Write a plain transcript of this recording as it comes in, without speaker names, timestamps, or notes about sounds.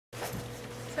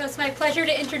So it's my pleasure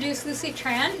to introduce Lucy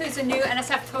Tran, who's a new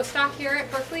NSF postdoc here at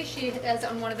Berkeley. She is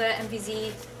on one of the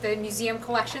MVZ, the museum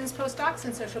collections postdocs,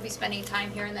 and so she'll be spending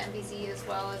time here in the MVZ as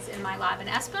well as in my lab in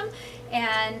ESPM.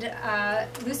 And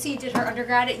Lucy did her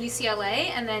undergrad at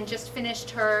UCLA and then just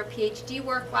finished her PhD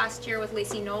work last year with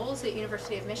Lacey Knowles at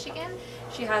University of Michigan.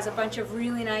 She has a bunch of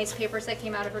really nice papers that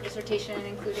came out of her dissertation,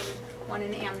 including one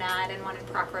in AmNat and one in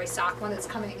Procroy Soc, one that's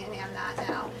coming in AmNat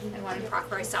now, and one in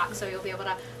Procroy Soc, so you'll be able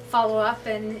to follow up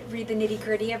and read the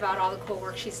nitty-gritty about all the cool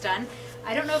work she's done.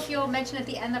 I don't know if you'll mention at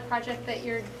the end the project that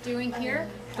you're doing here,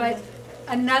 but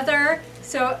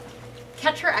so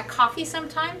catch her at coffee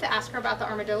sometime to ask her about the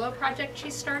armadillo project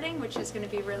she's starting, which is going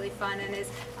to be really fun and is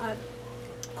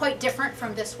quite different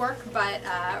from this work, but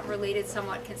related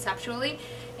somewhat conceptually.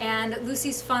 And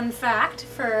Lucy's fun fact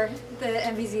for the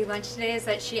MVZ lunch today is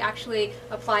that she actually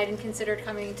applied and considered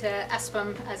coming to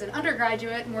ESPM as an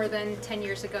undergraduate more than 10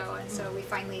 years ago, and so we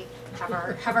finally have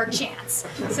our chance.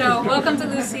 So welcome to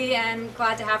Lucy, and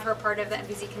glad to have her part of the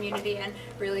MVZ community, and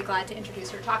really glad to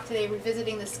introduce her talk today,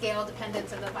 revisiting the scale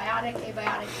dependence of the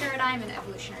biotic-abiotic paradigm in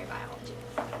evolutionary biology.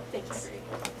 Thanks.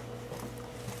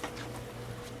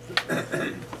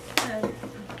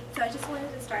 So I just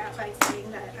wanted to start out by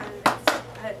saying that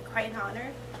it's quite an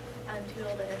honor to be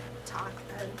able to talk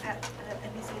at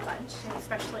MVZ lunch, and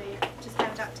especially just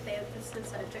found out today that this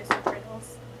is Joseph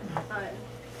Riddle's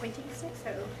pointing stick,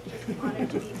 so just an honor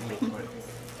to be pointing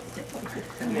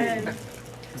this.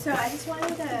 So I just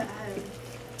wanted to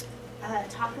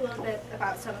talk a little bit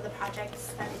about some of the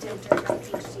projects that I did during my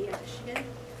PhD at Michigan.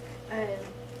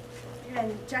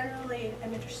 And generally,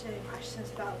 I'm interested in questions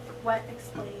about what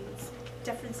explains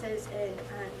differences in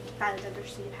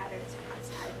biodiversity patterns across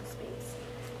time and space.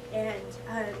 And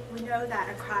we know that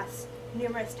across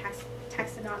numerous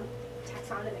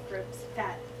taxonomic groups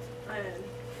that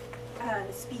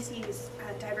species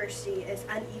diversity is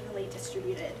unevenly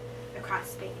distributed across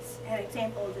space. An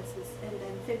example of this is in the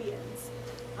amphibians,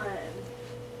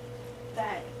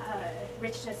 that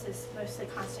richness is mostly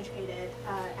concentrated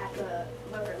at the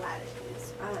lower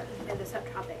latitudes in the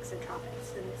subtropics and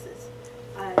tropics,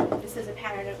 and this is a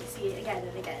pattern that we see again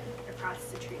and again across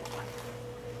the tree of life.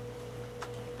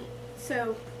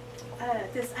 So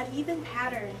this uneven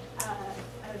pattern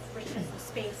of richness of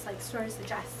space sort of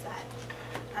suggests that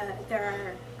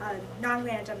there are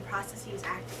non-random processes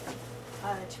acting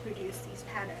to produce these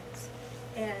patterns,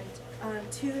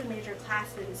 and two major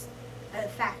classes of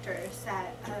factors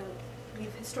that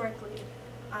we've historically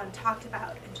talked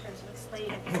about in terms of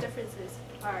explaining these differences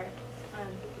are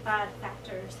abiotic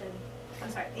factors and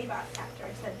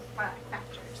biotic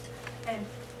factors. And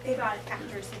abiotic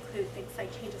factors include things like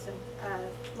changes in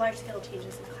large-scale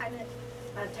changes in climate,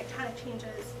 tectonic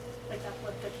changes like the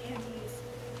uplift of Andes.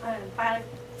 Biotic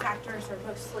factors are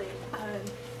mostly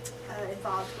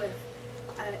involved with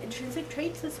intrinsic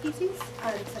traits of species,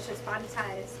 such as body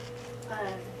size,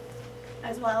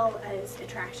 as well as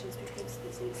interactions between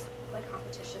species, like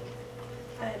competition.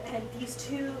 And these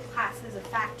two classes of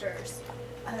factors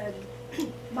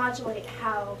modulate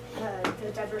how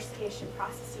the diversification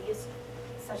processes,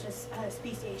 such as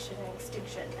speciation and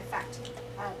extinction, affect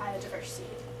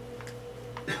biodiversity.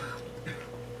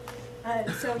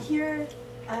 So here,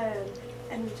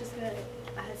 I'm just going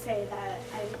to say that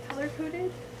I'm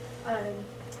color-coded.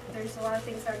 There's a lot of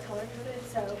things that are color-coded,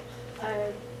 so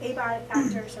abiotic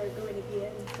factors are going to be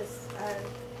in this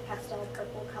pastel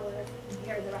purple color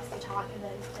here in the rest of the talk, and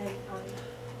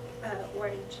then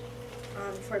orange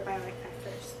for biotic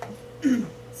factors.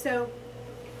 So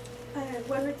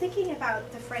when we're thinking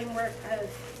about the framework of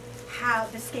how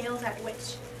the scales at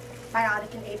which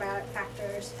biotic and abiotic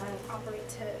factors operate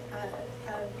to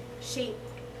shape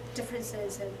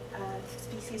differences in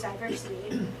species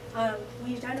diversity,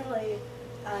 we generally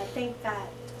think that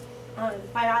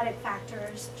biotic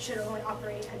factors should only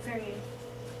operate at very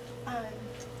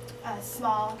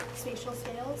small spatial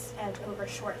scales and over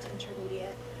short to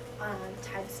intermediate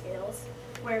time scales,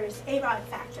 whereas abiotic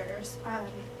factors are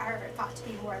thought to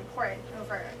be more important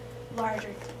over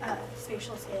larger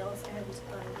spatial scales and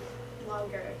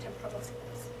longer temporal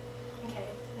scales. Okay,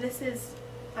 this is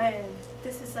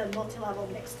a multi-level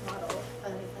mixed model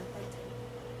of Benton,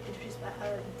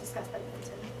 discussed by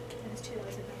Benton in his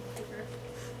 2009 paper.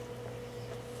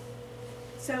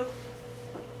 So,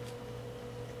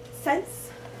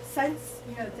 since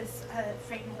this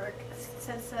framework,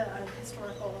 since the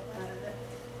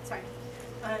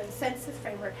since this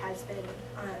framework has been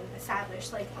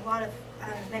established, like a lot of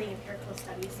many empirical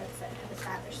studies since then have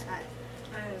established that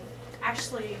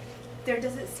actually there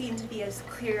doesn't seem to be as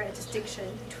clear a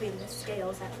distinction between the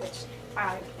scales at which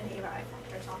biotic and abiotic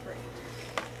factors operate.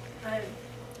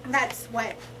 that's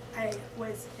what I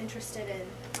was interested in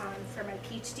for my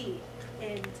PhD,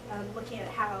 in looking at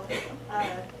how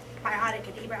biotic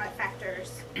and abiotic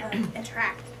factors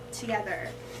interact together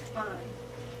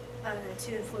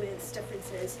to influence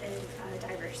differences in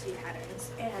diversity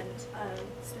patterns, and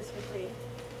specifically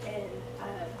in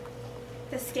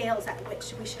the scales at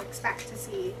which we should expect to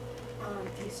see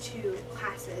these two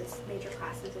classes, major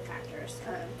classes of factors,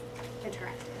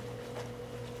 interacting.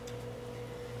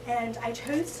 And I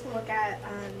chose to look at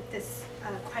this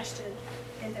question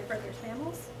in the herbivorous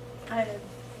mammals.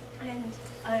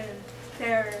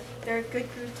 They're a good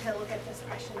group to look at this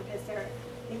question because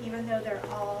even though they're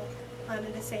all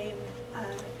in the same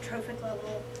trophic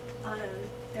level,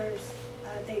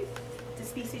 the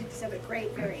species exhibit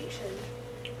great variation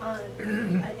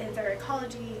in their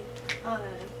ecology,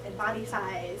 in body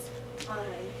size,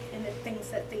 and the things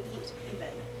that they eat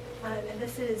even. And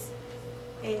this is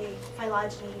a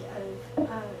phylogeny of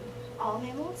all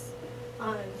mammals,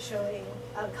 showing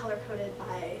color-coded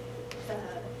by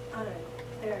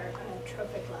their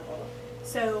trophic level.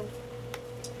 So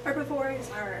herbivores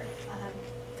are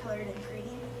colored in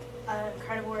green,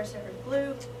 carnivores are in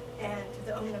blue, and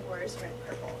the omnivores are in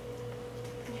purple.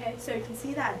 Okay, so you can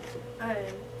see that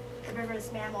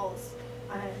herbivorous mammals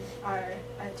are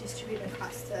distributed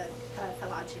across the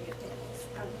phylogeny of mammals.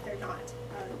 They're not,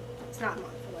 it's not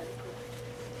monophyletic.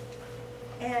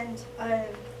 And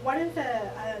one of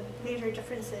the major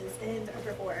differences in the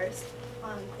herbivores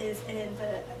is in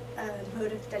the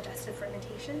mode of digestive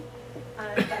fermentation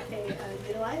that they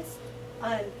utilize,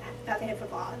 that they have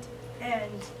evolved.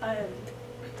 And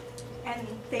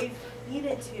they've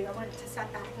needed to, I wanted to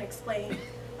step back and explain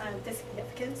the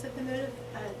significance of the mode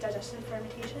of digestive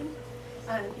fermentation,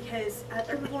 because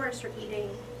herbivores are eating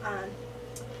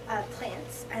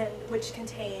plants which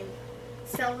contain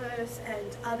cellulose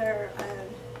and other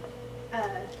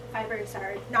fibers that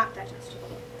are not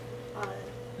digestible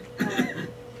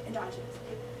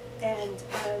endogenously. And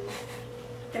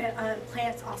the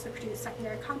plants also produce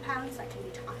secondary compounds that can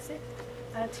be toxic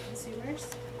to consumers.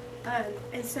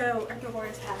 And so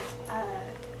herbivores have,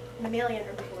 mammalian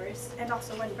herbivores, and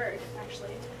also one bird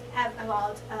actually, have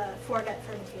evolved foregut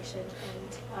fermentation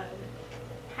and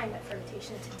hindgut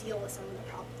fermentation to deal with some of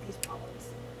these problems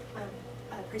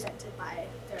presented by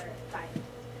their diet.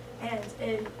 And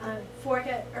in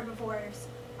foregut herbivores,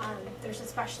 there's a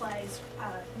specialized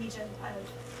region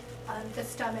of the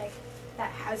stomach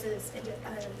that houses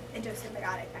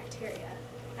endosymbiotic bacteria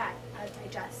that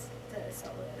digest the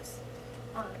cellulose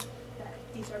that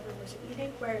these herbivores are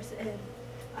eating, whereas in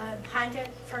hindgut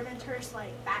fermenters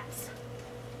like bats,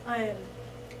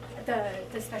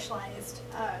 the specialized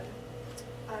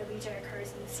region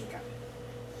occurs in the cecum,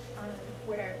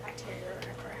 where bacteria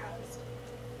are housed.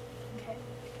 Okay.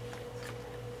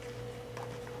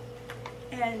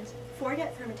 And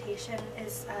foregut fermentation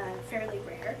is fairly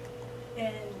rare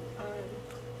in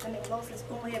the mammals. It's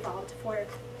only evolved for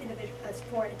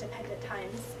independent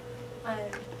times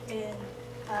in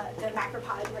the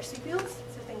macropod marsupials,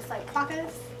 so things like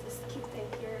quokkas, this cute thing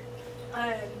here,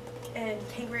 and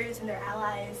kangaroos and their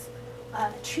allies,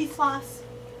 tree sloths,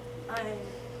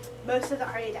 most of the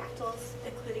artiodactyls,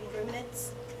 including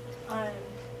ruminants,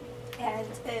 and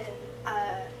in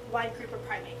one group of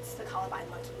primates, the colobine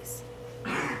monkeys.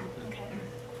 Okay.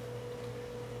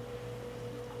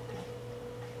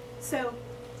 So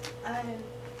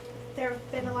there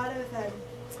have been a lot of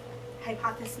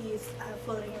hypotheses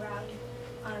floating around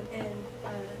in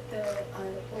the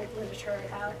old literature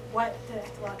about what the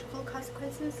ecological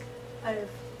consequences of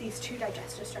these two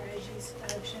digestive strategies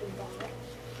should involve.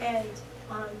 And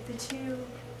the two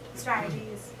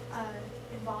strategies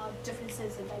involve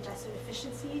differences in digestive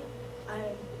efficiency,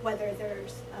 whether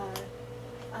there's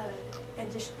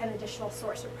an additional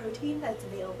source of protein that's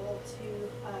available to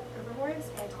herbivores,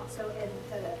 and also in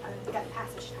the gut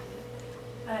passage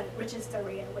time, which is the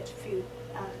rate at which food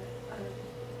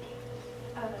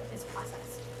is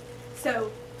processed.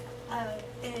 So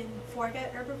in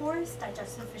foregut herbivores,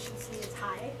 digestive efficiency is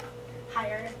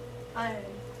higher.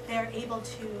 They're able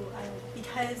to,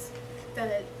 because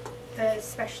the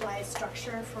specialized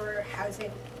structure for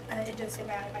housing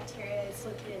endosymbiotic bacteria is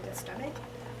located in the stomach,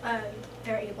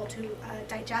 they're able to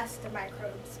digest the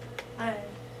microbes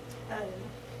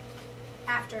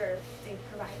after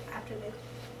they've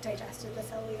digested the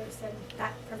cellulose, and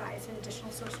that provides an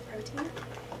additional source of protein.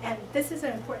 And this is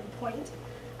an important point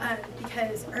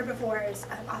because herbivores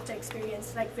often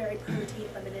experience like very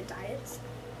protein-limited diets.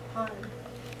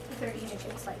 If they're eating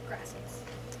things like grasses,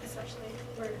 especially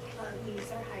where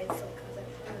leaves are high in silica.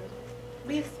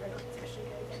 Leaves are not especially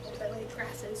good example, but like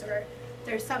grasses or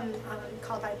there's some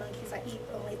colobine monkeys that eat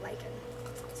only lichen,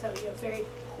 so you have very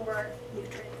poor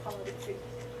nutrient quality food.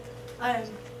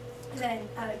 Then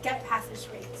gut passage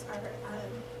rates are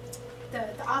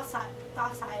the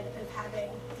offside of having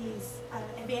these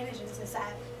advantages is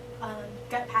that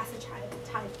gut passage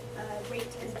time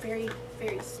rate is very,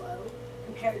 very slow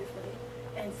comparatively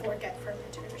and for gut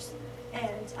fermenters.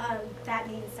 And that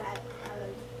means that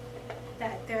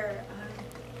they're,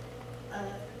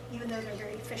 even though they're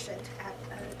very efficient at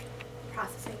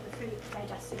processing the food,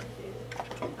 digesting the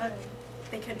food,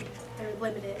 they're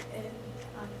limited in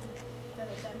the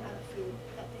amount of food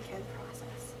that they can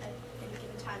process at any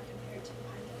given time compared to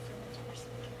pine gut fermenters.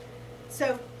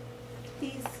 So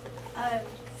these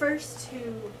first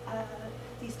two,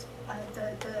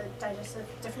 the digestive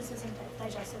differences in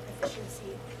digestive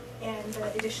efficiency and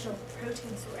the additional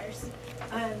protein source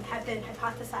have been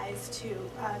hypothesized to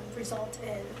result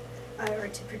in or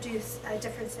to produce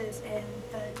differences in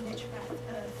the niche breadth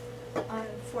of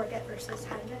foregut versus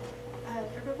hindgut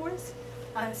herbivores.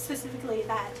 Specifically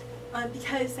that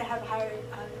because they have higher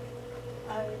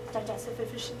digestive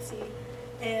efficiency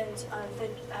and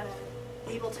they're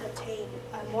able to obtain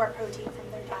more protein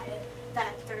from their diet,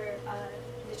 that their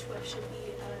niche width should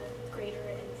be greater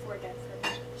in foregut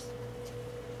fermenters.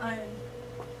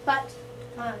 But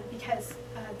because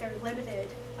they're limited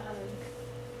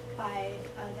by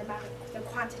the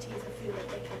quantities of food that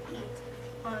they can eat,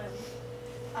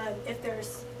 if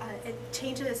there's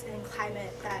changes in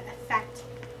climate that affect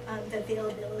the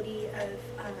availability of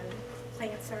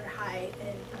plants that are high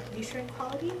in nutrient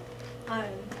quality,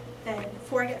 then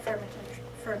foregut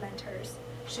fermenters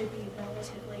should be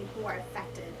relatively more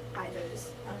affected by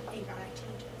those abiotic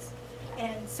changes.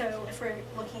 And so if we're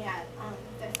looking at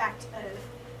the effect of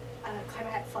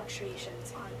climatic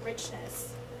fluctuations on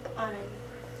richness,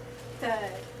 the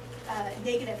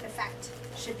negative effect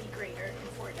should be greater in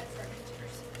foregut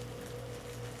fermenters.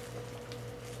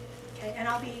 Okay, and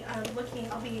I'll be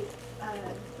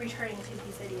returning to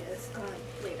these ideas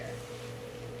later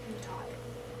in the talk.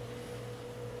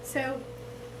 So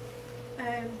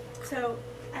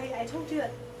I told you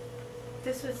that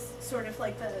this was sort of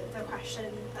like the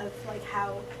question of like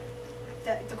how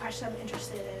the question I'm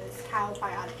interested in is how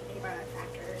biotic and abiotic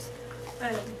factors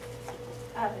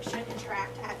should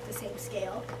interact at the same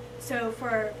scale. So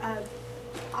for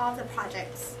all the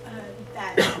projects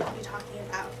that I'll be talking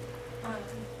about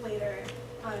later,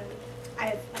 I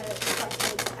have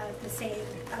selected the same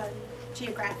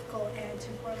geographical and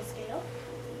temporal scale,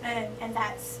 and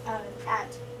that's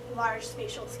at large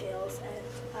spatial scales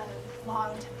and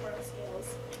long temporal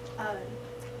scales.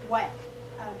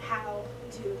 How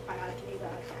do biotic and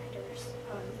abiotic factors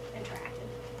interact, and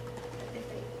if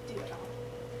they do at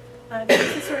all?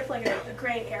 This is sort of like a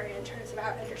gray area in terms of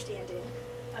our understanding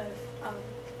of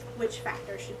which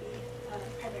factors should be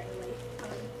primarily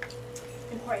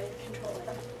important in controlling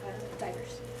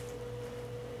diversity.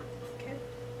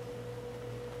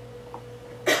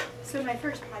 Okay. So my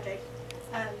first project,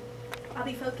 I'll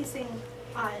be focusing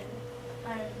on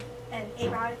an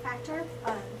abiotic factor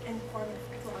in the form of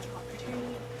ecological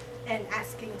opportunity, and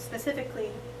asking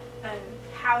specifically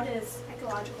how does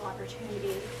ecological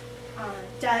opportunity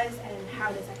how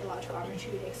does ecological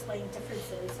opportunity explain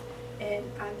differences in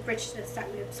richness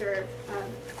that we observe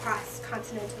across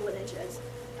continental lineages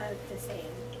of the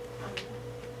same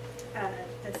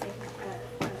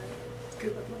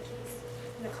group of lineages,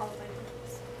 the colobine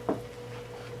lineages.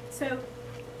 So,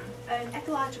 an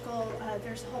ecological,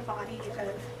 there's a whole body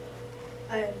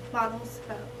of models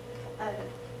about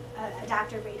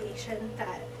adaptive radiation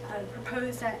that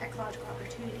propose that ecological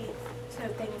opportunity. So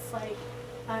things like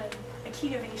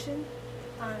activation,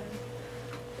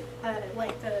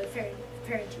 like the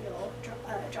pharyngeal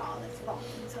jaw that's evolved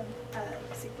in some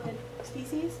cichlid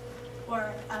species,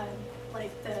 or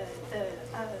like the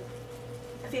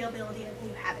availability of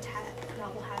new habitat,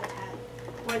 novel habitat,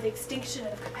 or the extinction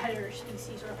of competitor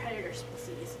species or predator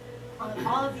species.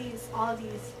 All of these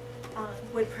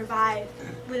would provide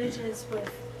lineages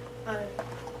with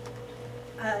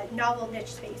novel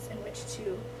niche space in which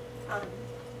to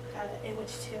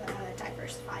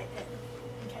diversify in.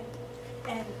 Okay,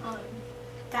 and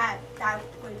that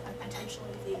would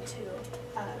potentially lead to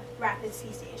rapid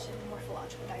speciation and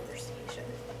morphological diversification.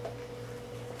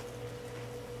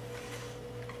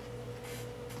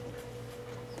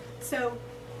 So,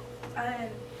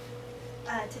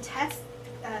 to test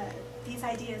these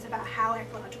ideas about how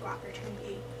ecological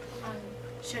opportunity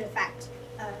should affect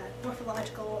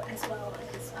morphological as well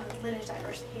as lineage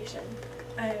diversification,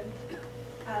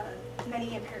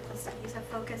 many empirical studies have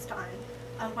focused on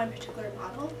one particular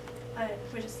model,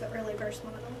 which is the early burst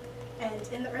model, And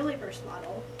in the early burst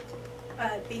model,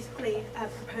 basically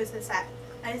proposes that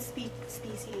as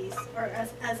species, or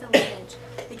as a lineage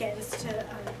begins to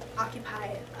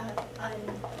occupy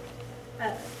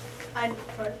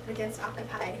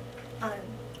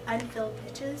unfilled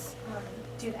niches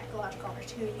due to ecological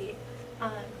opportunity,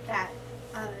 that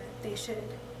they should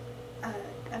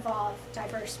evolve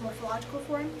diverse morphological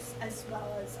forms as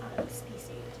well as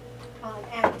species.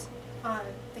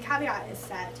 The caveat is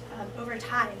that over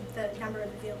time, the number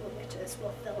of available niches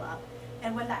will fill up.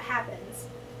 And when that happens,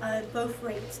 both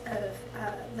rates of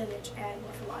lineage and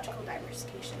morphological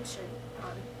diversification should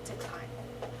decline.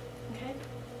 Okay?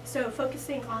 So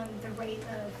focusing on the rate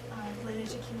of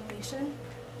lineage accumulation,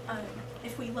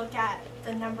 if we look at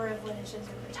the number of lineages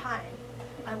over time,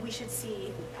 we should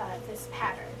see this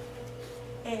pattern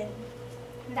in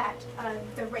that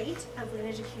the rate of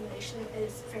lineage accumulation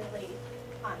is fairly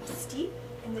steep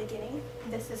in the beginning.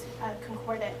 This is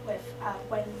concordant with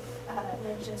when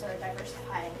lineages are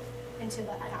diversifying into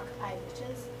the unoccupied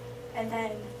niches. And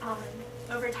then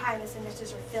over time, as the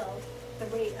niches are filled, the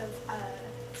rate of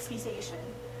speciation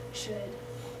should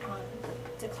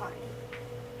decline.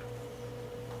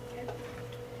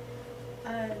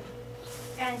 Okay.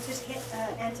 And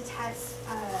to test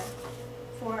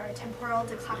for temporal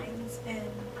declines in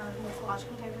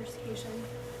morphological diversification,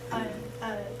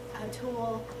 a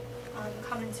tool, a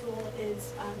common tool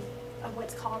is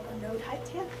what's called a node height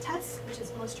test, which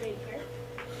is illustrated here.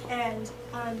 And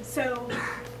so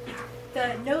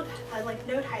the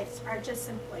node heights are just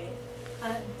simply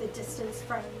the distance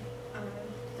from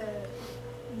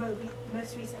the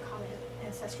most recent common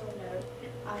ancestral node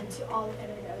to all the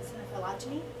inner nodes in a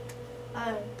phylogeny.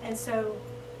 And so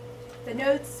the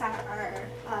nodes that are,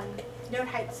 node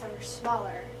heights that are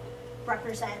smaller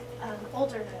represent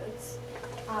older nodes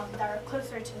that are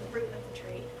closer to the root of the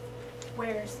tree,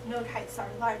 whereas node heights that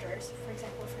are larger, so for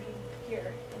example, for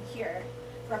here and here,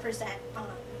 represent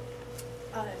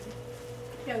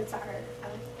nodes that are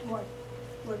more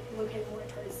located more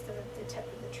towards the tip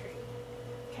of the tree.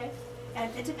 Okay?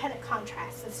 And independent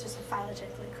contrast is just a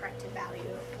phylogenetically corrected value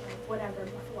of like whatever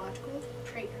morphological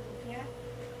trait you're looking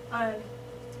at.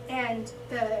 And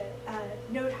the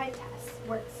node height test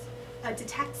works,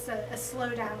 detects a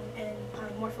slowdown in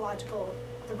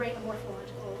the rate of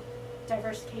morphological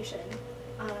diversification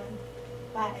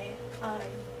by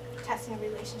testing a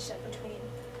relationship between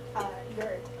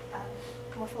your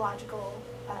morphological,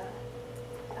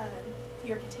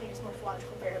 your continuous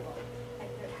morphological variable and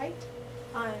node height.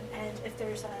 And if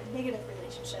there's a negative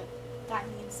relationship, that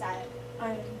means that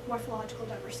morphological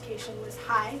diversification was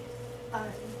high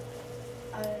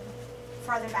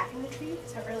farther back in the tree,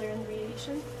 so earlier in the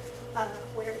radiation,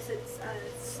 whereas it's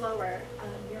slower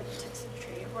near the tips of the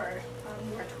tree or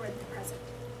more toward the present.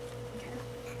 Okay.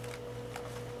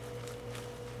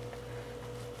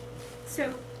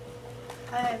 So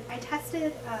I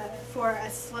tested for a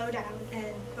slowdown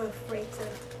in both rates of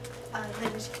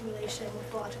lineage accumulation and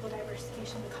morphological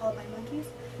diversification in colobine monkeys.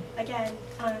 Again,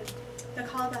 the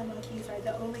colobine monkeys are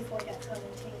the only 4 yet to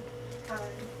maintain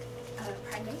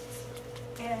primates.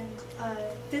 And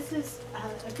this is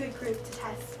a good group to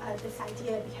test this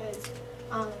idea because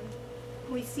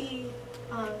we see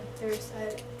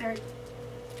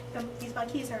these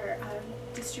monkeys are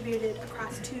distributed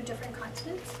across 2 different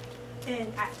continents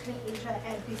in Africa and Asia,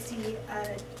 and we see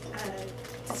a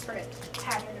disparate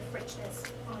pattern of richness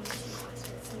on the 2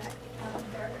 continents, and that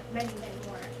there are many, many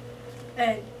more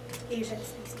Asian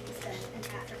species than in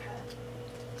Africa.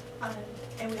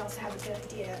 And we also have a good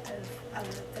idea of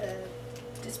the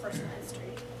dispersal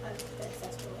history of the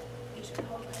ancestral Asian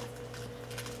colobine.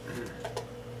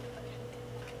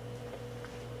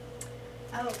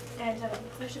 Oh, and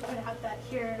I should point out that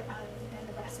here and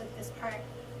the rest of this part,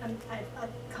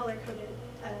 I've color-coded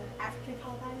African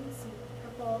colobines in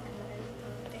purple, and then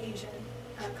the Asian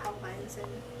colobines in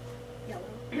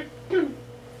yellow.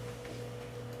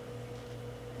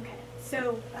 Okay,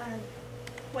 so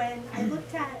when I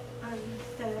looked at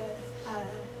the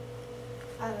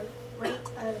rate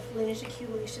of lineage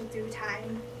accumulation through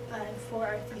time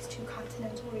for these 2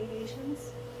 continental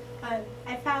radiations,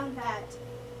 I found that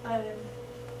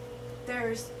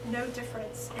there's no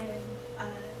difference in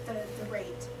the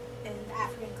rate in the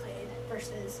African clade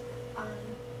versus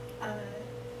a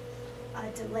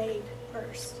delayed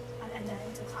burst and then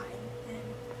decline in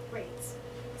rates.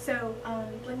 So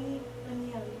let me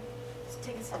just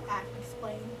take a step back and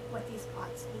explain what these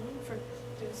plots mean for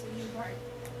those of you who aren't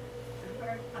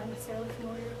necessarily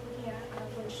familiar with looking at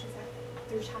lineages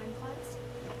through time plots.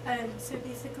 So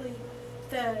basically,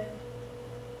 the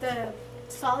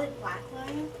solid black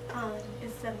line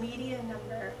is the median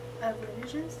number of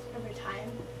lineages over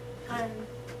time.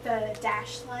 The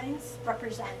dashed lines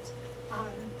represent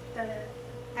the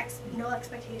no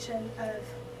expectation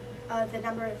of the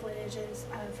number of lineages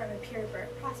from a pure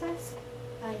birth process,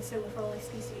 so with only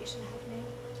speciation happening,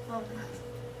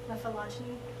 with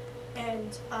phylogeny.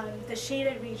 And the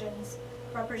shaded regions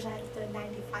represent the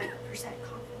 95%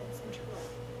 confidence interval.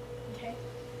 Okay,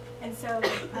 and so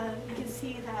you can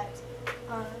see that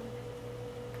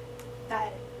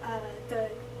the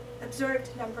observed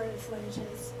number of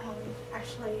lineages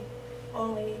actually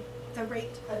only the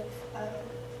rate of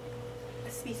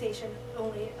speciation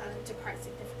only departs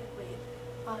significantly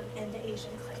in the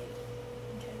Asian clade.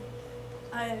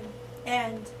 Okay,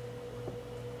 and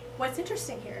what's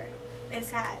interesting here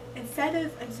is that instead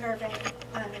of observing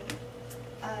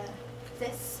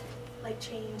this like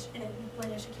change in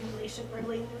lineage accumulation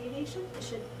early in the radiation, it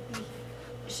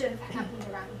should have happened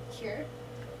around here.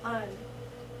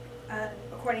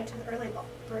 According to the early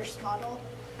burst model,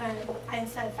 I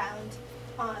instead found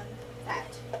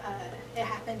that it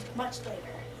happened much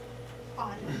later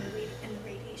on in the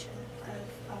radiation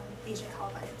of Asian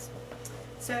colonites.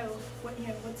 So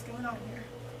what's going on here?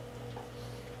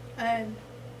 And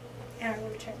I will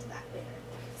return to that later.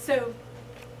 So,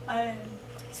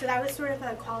 so that was sort of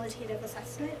a qualitative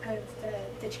assessment of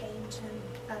the change in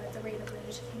the rate of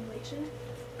lineage accumulation.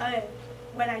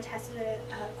 When I tested it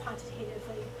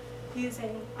quantitatively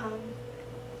using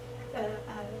the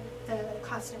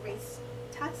constant rates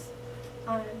test,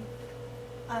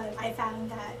 I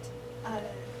found that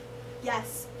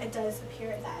yes, it does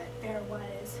appear that there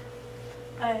was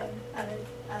a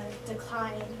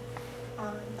decline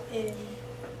in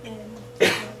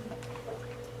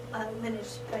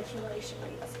lineage accumulation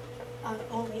rates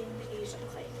only in the Asian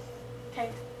clade. Okay,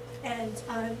 and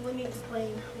let me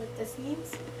explain what this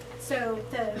means. So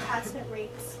the constant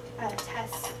rates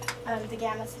test, the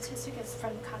gamma statistic is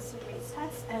from the constant rates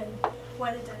test, and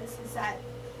what it does is that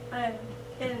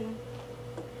in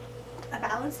a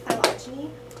balanced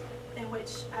phylogeny in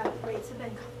which rates have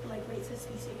been rates of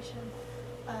speciation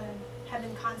have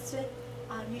been constant,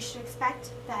 you should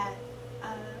expect that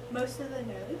most of the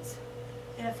nodes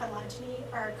in a phylogeny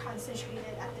are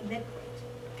concentrated at the midpoint.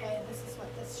 Okay, and this is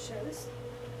what this shows.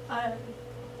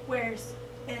 Whereas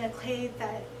in a clade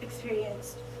that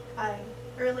experienced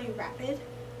early rapid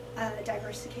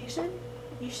diversification,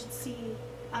 you should see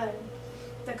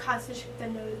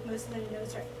most of the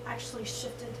nodes are actually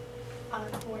shifted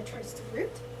more towards the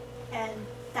root, and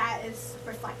that is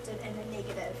reflected in a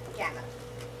negative gamma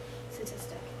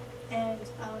statistic. And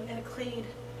in a clade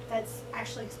that's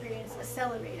actually experienced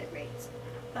accelerated rates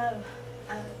of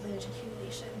lineage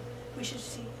accumulation, we should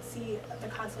see the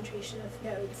concentration of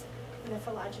nodes in the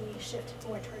phylogeny shift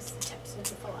more towards the tips of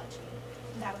the phylogeny,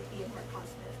 and that would be a more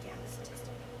positive gamma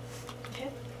statistic.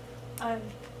 Okay,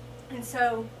 and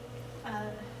so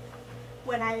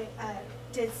when I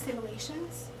did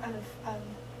simulations of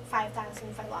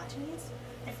 5,000 phylogenies,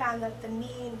 I found that the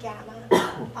mean gamma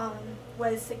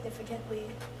was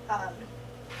significantly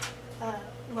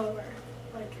lower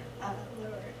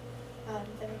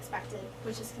than expected,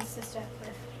 which is consistent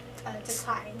with a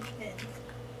decline in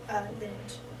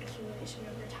lineage accumulation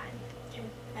over time. Okay?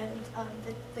 And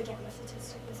the gamma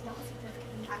statistic is not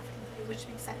significant in African clade, which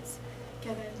makes sense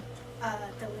given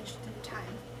the lineage through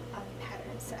time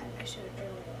patterns that I showed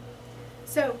earlier.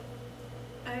 So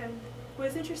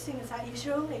what's interesting is that you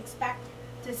should only expect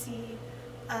to see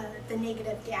the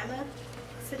negative gamma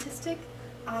statistic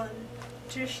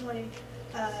traditionally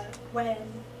when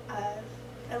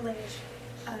a lineage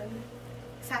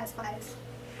satisfies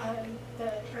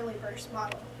the early burst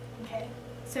model. Okay,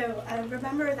 so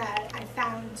remember that I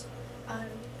found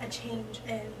a change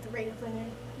in the rate of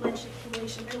lineage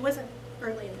accumulation. It wasn't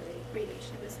early in the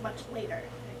radiation; it was much later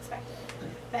than expected.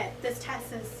 But this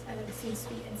test seems to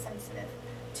be insensitive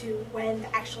to when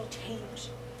the actual change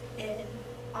in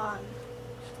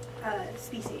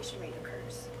speciation rate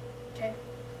occurs. Okay.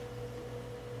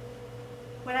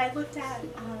 When I looked at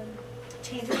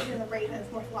changes in the rate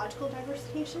of morphological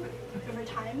diversification over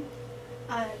time,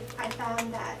 I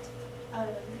found that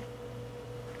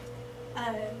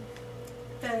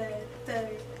the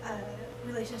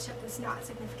relationship was not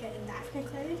significant in the African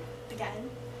clade, again,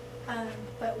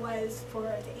 but was for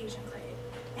the Asian clade.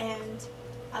 And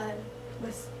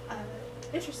was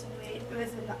interestingly, it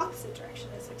was in the opposite direction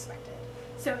as expected.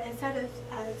 So instead of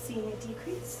seeing a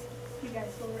decrease, you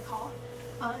guys will recall,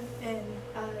 in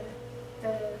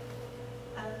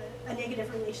a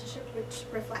negative relationship which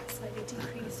reflects like a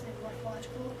decrease in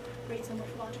morphological rates of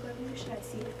morphological evolution, I'd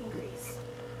see an increase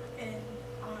in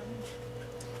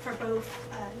for both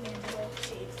mandible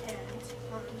shape and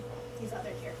these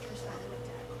other characters that I looked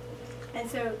at. And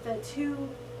so the two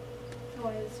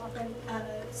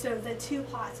so the two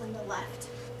plots on the left,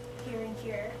 here and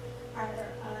here, are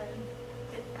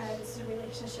as a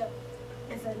relationship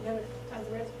is a node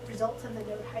the results of the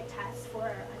node height test for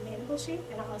a mandible shape,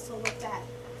 and I also looked at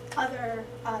other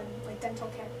like dental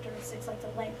characteristics like the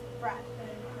length, breadth,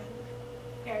 and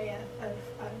area of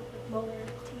molar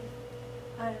teeth,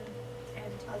 and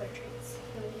other traits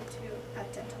related to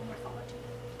dental morphology.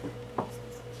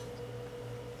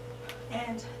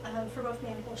 And for both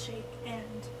mandible shape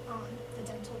and the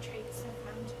dental traits, I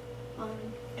found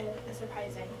a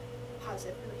surprising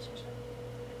positive relationship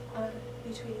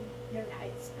between node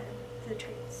heights and the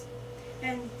traits.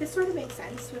 And this sort of makes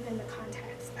sense within the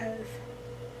context of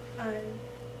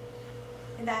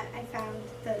that I found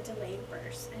the delayed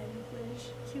burst in lineage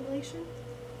accumulation.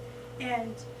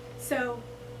 And so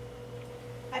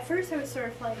at first I was sort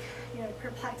of like,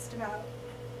 perplexed about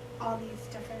all these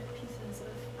different pieces of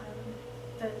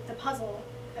the puzzle.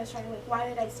 I was trying to why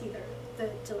did I see the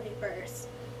delayed burst?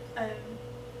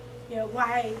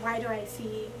 Why did I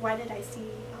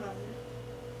see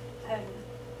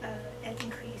an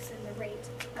increase in the rate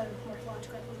of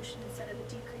morphological evolution instead of a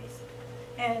decrease?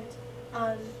 And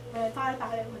when I thought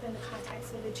about it within the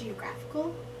context of the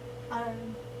geographical,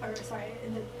 in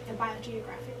the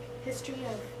biogeographic history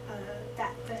of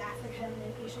the African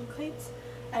and Asian clades,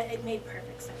 it made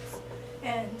perfect sense.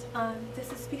 And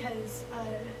this is because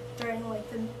during like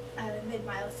the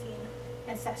mid-Miocene,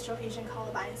 ancestral Asian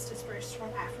colobines dispersed from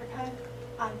Africa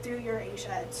through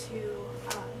Eurasia to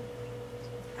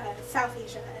South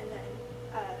Asia and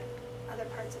then other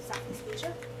parts of Southeast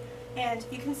Asia. And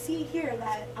you can see here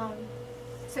that,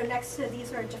 so next to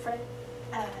these are different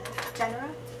genera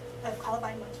of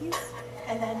colobine monkeys,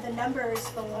 and then the numbers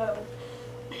below,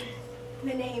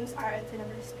 the names are the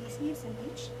number of species in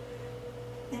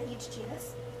each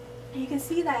genus. And you can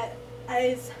see that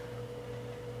as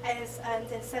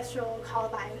the ancestral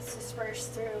colobines disperse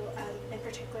through, in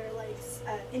particular, like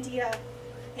India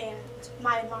and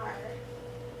Myanmar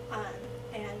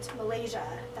and Malaysia,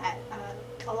 that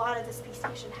a lot of the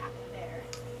speciation happened there.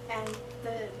 And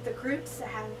the groups that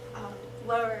have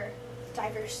lower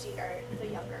diversity are the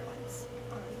younger ones,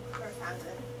 who are found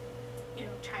in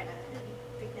China and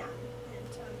Vietnam and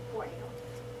Borneo.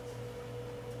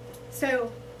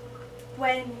 So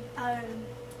when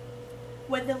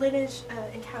the lineage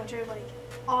encountered like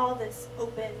all this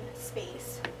open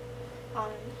space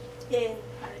in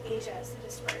Asia to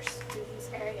disperse through these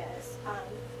areas,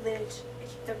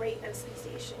 the rate of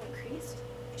speciation increased,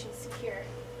 which you see here,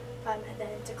 and then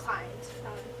it declined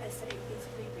as they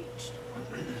basically reached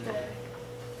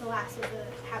the last of the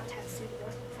habitats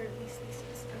suitable for these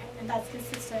species. Okay. And that's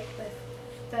consistent with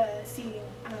seeing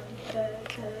the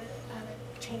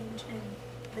change in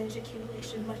lineage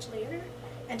accumulation much later,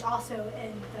 and also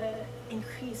in the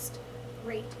increased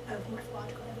rate of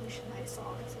morphological evolution that I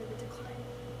saw instead of a decline,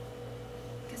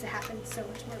 because it happened so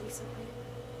much more recently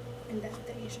in the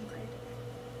Asian clade.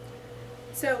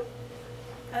 So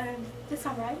to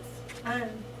summarize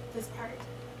this part,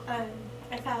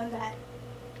 I found that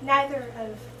neither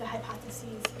of the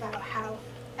hypotheses about how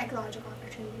ecological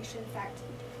opportunity should affect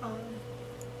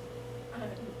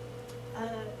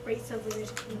rates of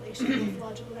lineage accumulation and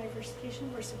morphological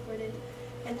diversification were supported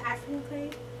in the African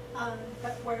clade,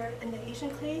 but were in the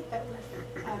Asian clade,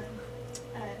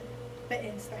 but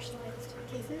in specialized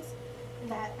cases. And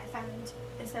that I found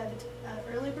instead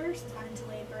of early bursts, I found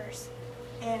delayed bursts,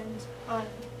 and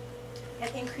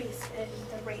an increase in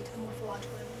the rate of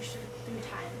morphological evolution through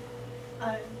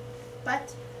time.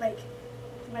 But like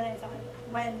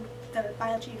when the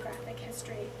biogeographic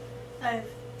history of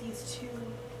these two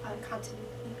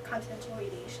continental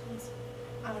radiations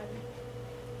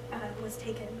was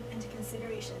taken into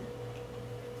consideration,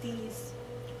 these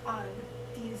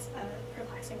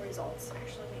perplexing results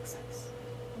actually make sense.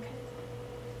 Okay.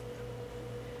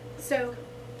 So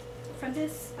from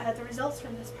this, the results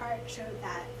from this part showed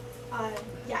that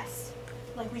yes,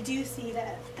 like we do see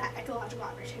that ecological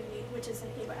opportunity, which is an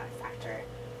abiotic factor,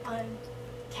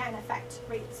 can affect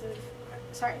rates of,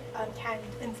 can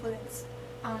influence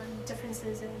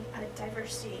differences in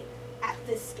diversity at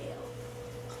this scale.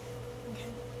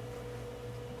 Okay.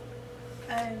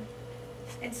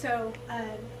 And so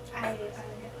I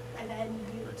then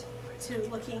moved to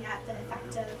looking at the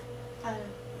effect of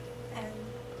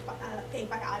a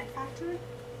biotic factor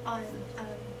on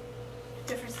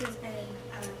differences in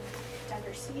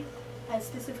diversity,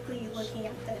 specifically looking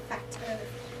at the effect of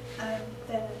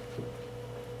the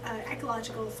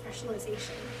ecological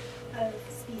specialization of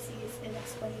species in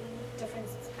explaining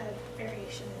difference of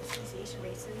variation in speciation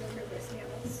rates in herbivorous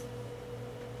mammals.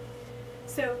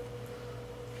 So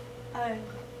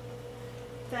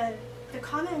the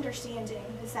common understanding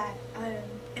is that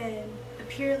in a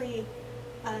purely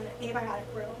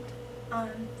abiotic world,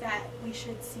 that we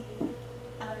should see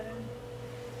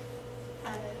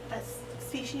that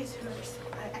species who are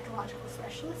ecological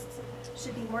specialists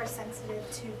should be more sensitive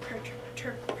to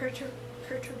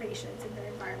perturbations in their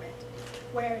environment,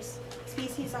 whereas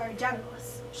species that are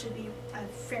generalists should be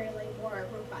fairly more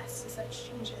robust to such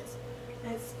changes.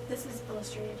 As this is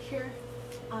illustrated here,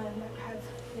 that have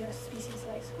species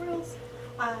like squirrels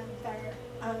that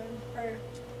are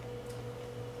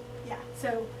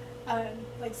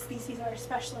like species that are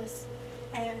specialists,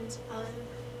 and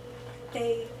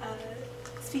they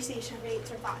speciation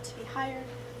rates are thought to be higher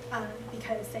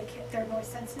because they're more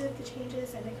sensitive to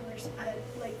changes, and they're more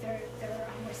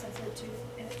sensitive to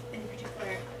in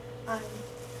particular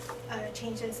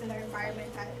changes in their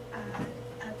environment that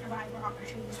provide more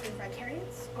opportunities for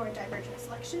vicariance or divergent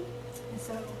selection, and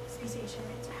so speciation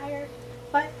rates are higher.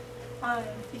 But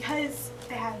because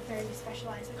they have very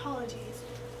specialized ecologies,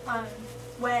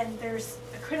 when there's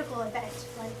a critical event,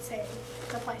 like say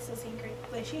the Pleistocene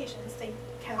glaciations, they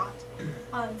cannot,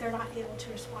 they're not able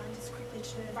to respond as quickly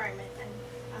to the environment,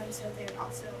 and so they would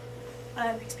also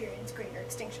experience greater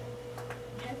extinction.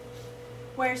 Okay?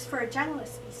 Whereas for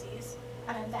generalist species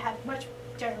that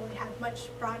generally have much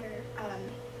broader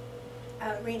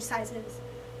range sizes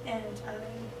and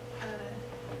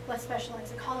less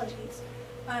specialized ecologies,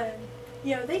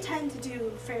 they tend to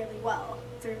do fairly well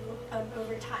through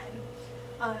over time,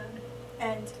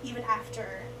 and even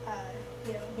after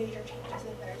major changes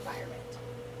in their environment.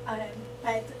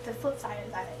 But the flip side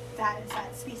of that is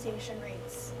that speciation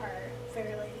rates are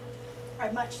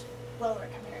much lower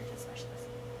compared to specialist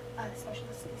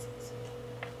species.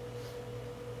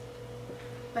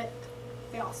 But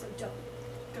they also don't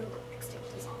go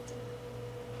extinct as often.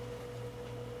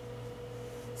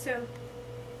 So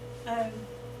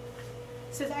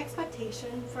the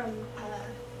expectation from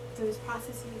those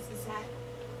processes is that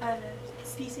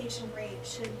speciation rate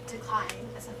should decline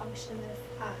as a function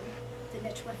of the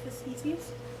niche width of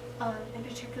species. In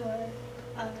particular,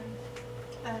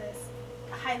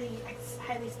 highly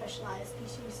specialized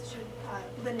species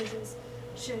lineages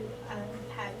should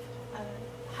have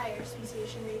higher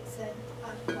speciation rates than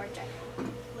more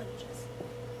general lineages.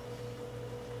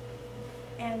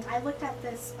 And I looked at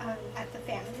this at the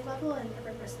family level in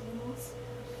herbivorous animals,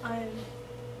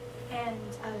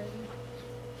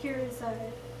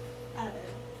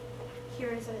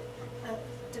 here's a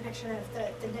depiction of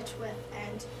the niche width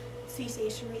and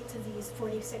speciation rates of these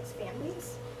 46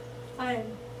 families.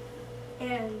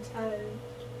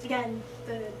 Again,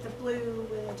 the blue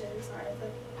lineages are the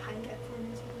hind-gut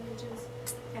fermenting lineages,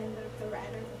 and the red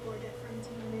are the four-gut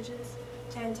fermenting lineages.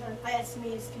 And I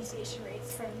estimated speciation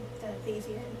rates from the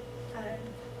Bayesian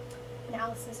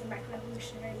Analysis and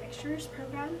Evolutionary Mixtures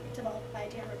program developed by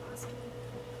Dan Rogoski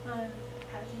at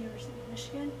the University of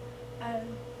Michigan.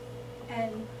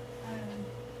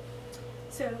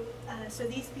 So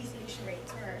these speciation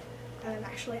rates are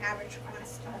actually average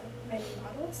across many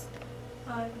models,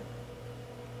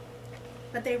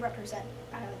 but they represent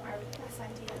our best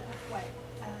idea of what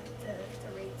the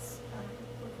rates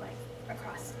look like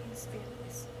across these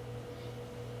families.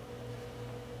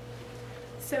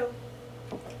 So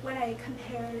when I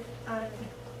compared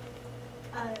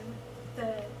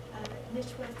the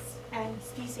niche widths and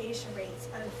speciation rates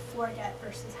of four-gut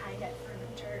versus high-gut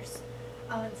fermenters,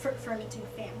 fermenting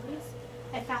families,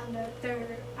 I found that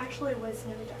there actually was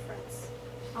no difference.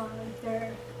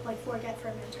 Four-gut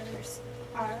fermenters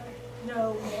are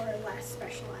no more or less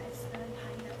specialized than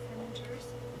high-gut fermenters,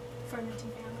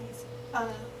 fermenting families.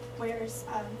 Whereas,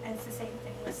 and it's the same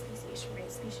thing with speciation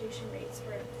rates. Speciation rates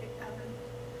were,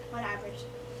 on average,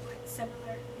 quite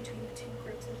similar between the two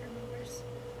groups of herbivores.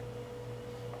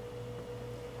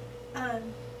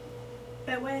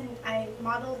 But when I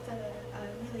modeled the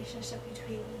relationship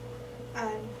between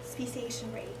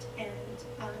speciation rate and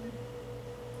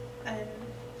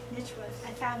niche width,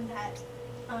 I found that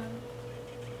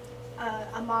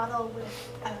a model with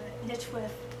niche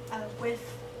width with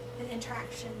an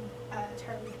interaction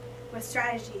term with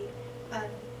strategy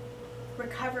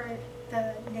recovered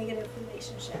the negative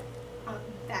relationship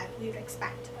that we would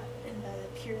expect in the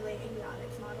purely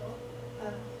abiotic model.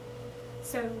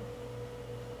 So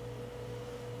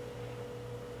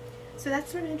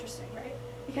that's sort of interesting, right?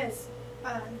 Because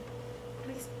at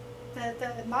least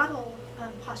the model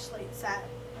postulates that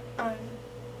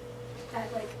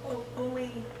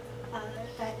only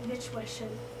that niche width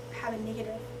should have a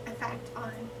negative effect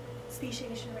on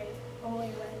speciation rate only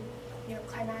when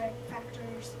climatic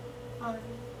factors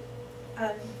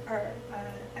are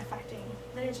affecting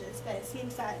lineages, but it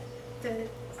seems that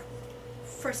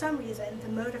for some reason the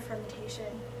mode of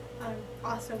fermentation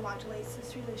also modulates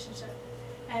this relationship,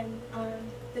 and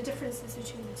the differences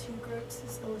between the two groups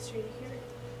is illustrated here,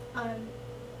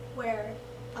 where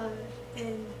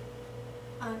in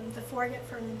the foregut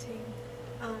fermenting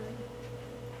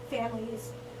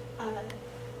families,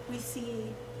 we see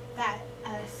that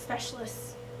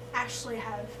specialists actually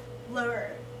have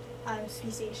lower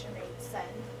speciation rates than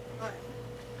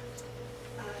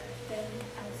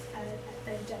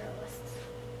generalists.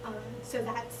 So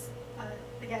that's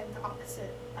again the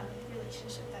opposite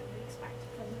relationship that we expect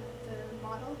from the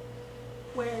model,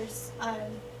 whereas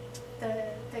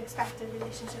the expected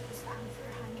relationship is found for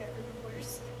hindgut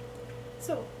herbivores.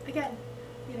 So again,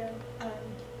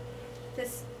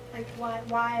 this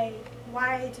why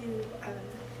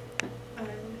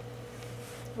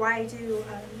do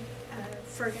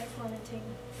foregut fermenting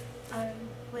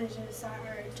lineages that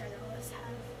are generalists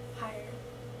have higher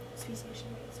speciation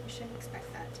rates? We shouldn't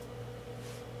expect that.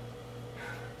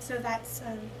 So that's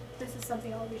this is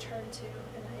something I'll return to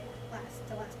in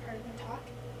the last part of my talk.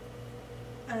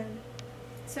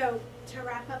 So to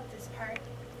wrap up this part,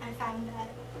 I found that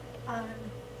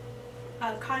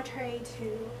contrary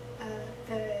to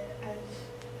the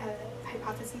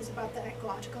hypotheses about the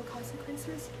ecological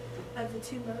consequences of the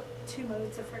two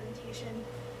modes of fermentation,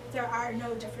 there are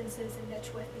no differences in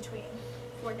niche width between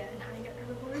foregut and hindgut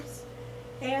herbivores.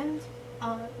 And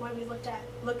when we look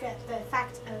at the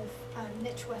effect of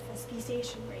niche width and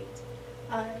speciation rate,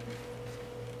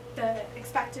 the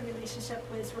expected relationship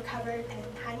was recovered in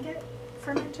hindgut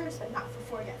fermenters, but not for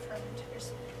foregut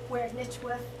fermenters, where niche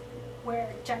width,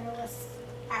 where generalists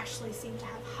actually seem to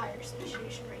have higher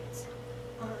speciation rates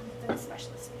than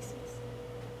specialist species.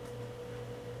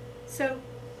 So,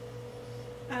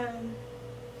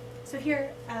 so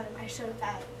here I showed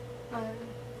that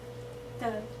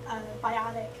the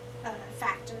biotic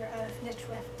factor of niche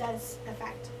width does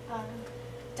affect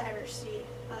diversity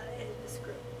in this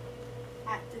group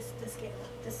at this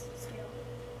scale.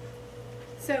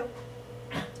 So,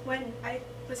 when I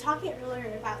was talking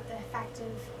earlier about the effect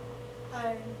of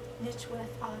niche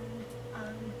width on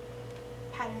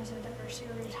patterns of diversity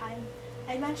over time,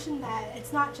 I mentioned that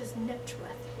it's not just niche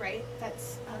width, right,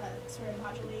 that's sort of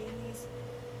modulating these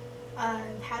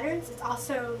patterns. It's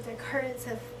also the occurrence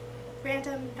of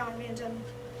random, non-random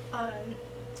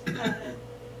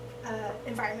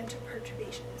environmental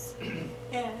perturbations.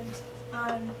 And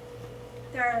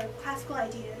there are classical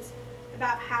ideas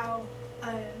about how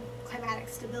climatic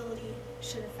stability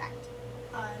should affect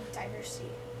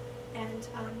diversity. And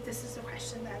this is a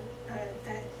question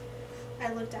that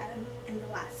I looked at in the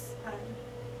last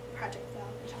project that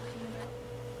I'll be talking about.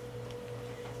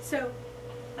 So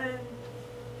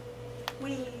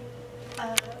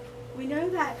we know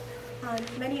that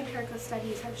many empirical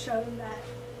studies have shown that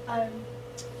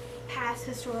past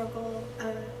historical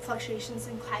fluctuations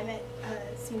in climate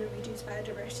seem to reduce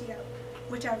biodiversity,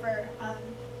 whichever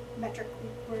metric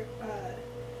we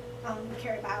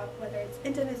care about, whether it's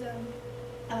endemism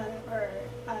or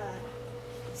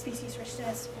species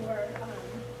richness or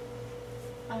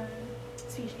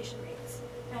speciation rates.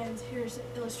 And here's an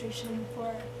illustration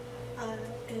for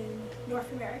in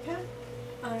North America.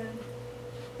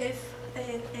 If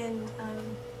in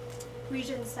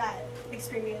regions that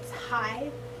experience high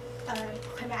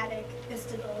climatic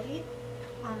instability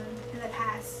in the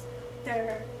past,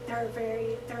 there are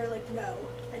like no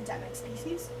endemic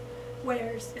species.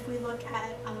 Whereas if we look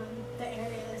at the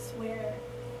areas where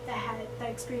that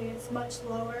experience much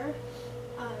lower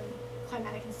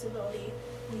climatic instability,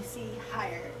 we see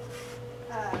higher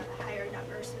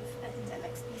numbers of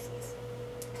endemic species.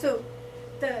 So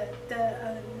the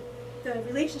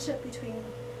relationship between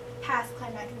past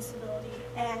climatic instability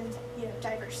and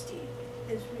diversity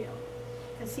is real.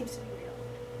 It seems to be real.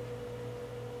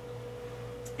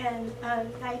 And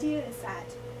the idea is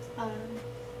that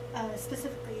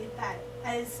specifically that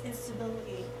as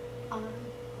instability,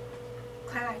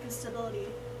 climatic instability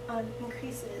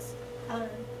increases,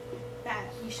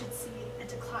 that we should see a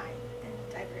decline in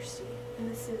diversity. And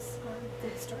this is the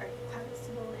historic climate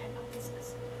stability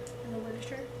hypothesis in the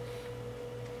literature.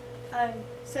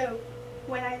 So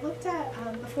when I looked at,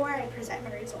 before I present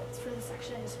my results for this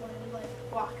section, I just wanted to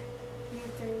walk you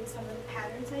through some of the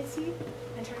patterns I see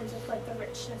in terms of the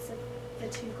richness of the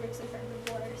two groups of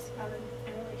herbivores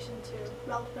in relation to,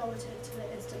 relative to the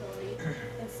instability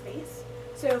in space.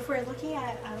 So if we're looking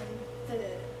at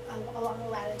along the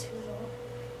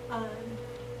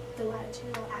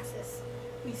latitudinal axis,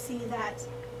 we see that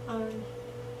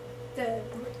the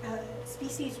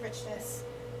species richness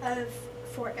of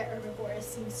foregut herbivores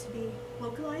seems to be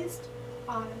localized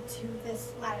to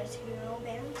this latitudinal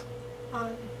band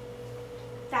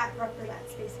that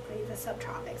represents basically the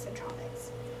subtropics and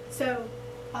tropics. So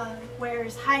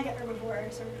whereas hindgut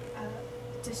herbivores are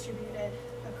distributed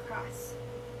across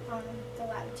the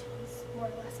latitudes, more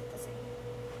or less at the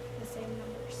same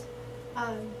numbers.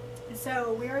 And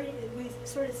so we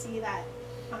sort of see that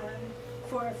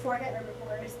for foregut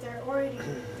herbivores, they're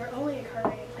only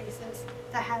occurring in places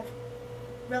that have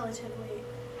relatively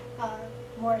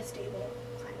more stable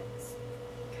climates.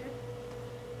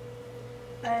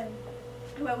 Okay.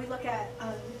 When we look at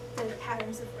the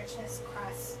patterns of richness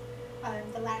across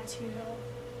the latitudinal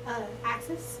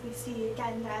axis, we see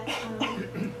again that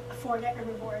foregut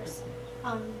herbivores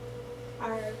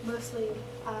are mostly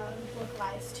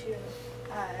localized to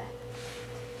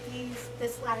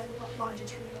this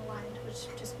longitudinal line, which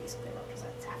just basically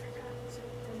represents Africa. So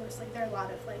there are a lot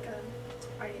of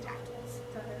artiodactyls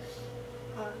that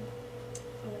are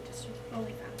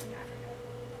only found in Africa.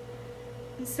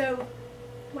 And so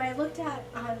when I looked at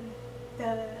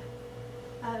the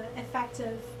effect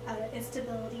of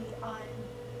instability on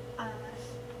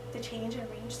the change in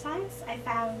range size, I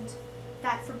found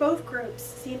that for both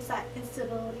groups, it seems that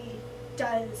instability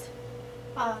does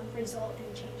result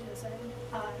in changes in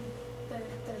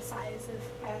the size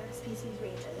of species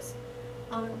ranges.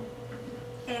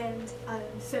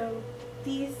 So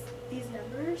these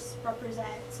numbers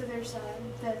represent, so there's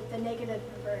the negative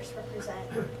numbers represent,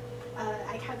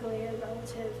 I calculated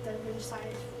relative the range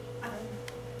size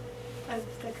of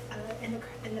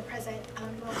in the present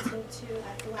relative to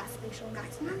the last glacial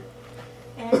maximum.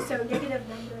 And so negative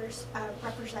numbers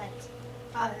represent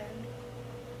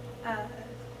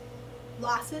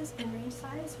losses in range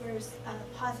size, whereas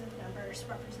positive numbers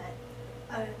represent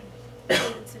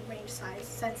gains in range size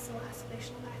since the last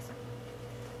glacial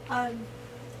maximum.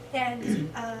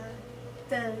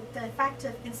 The effect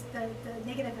of the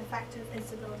negative effect of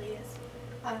instability is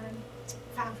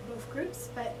found for both groups,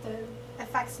 but the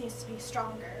effect seems to be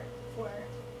stronger for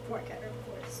foregut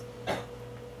herbivores.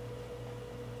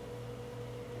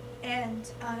 And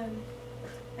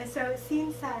so it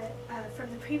seems that from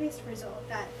the previous result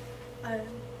that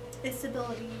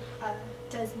instability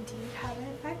does indeed have an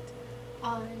effect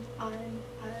on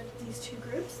these two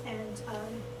groups, and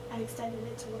I extended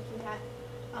it to looking at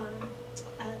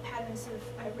patterns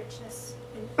of richness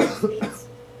in space,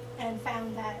 and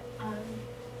found that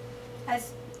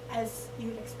as you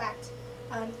would expect,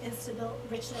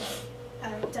 richness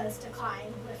does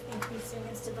decline with increasing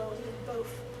instability in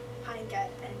both hindgut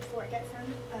and foregut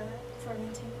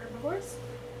fermenting herbivores,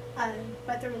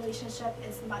 but the relationship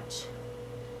is much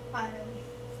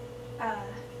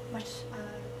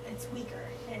it's weaker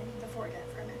in the foregut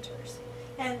fermenters,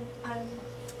 and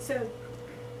so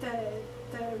the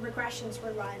regressions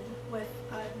were run with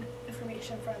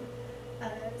information from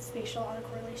spatial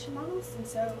autocorrelation models, and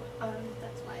so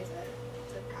that's why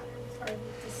the patterns are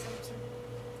just sort of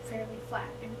fairly flat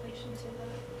in relation to the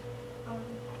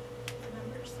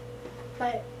numbers.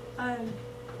 But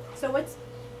so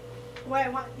what I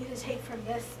want you to take from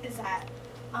this is that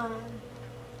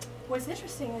what's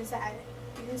interesting is that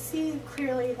you can see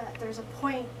clearly that there's a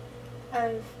point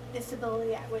of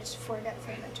instability at which foregut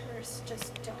fermenters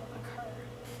just don't occur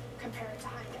compared to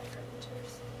hindgut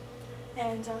fermenters.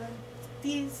 And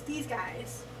these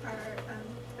guys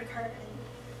occur in,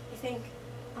 I think,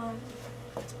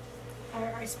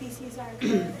 are species that occur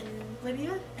in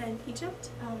Libya and Egypt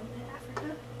and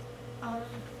Africa.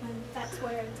 And that's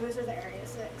where, those are the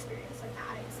areas that experience like the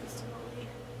highest instability.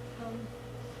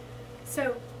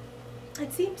 So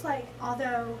it seems like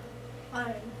although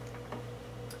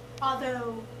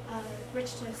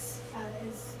richness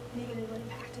is negatively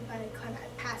impacted by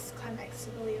past climatic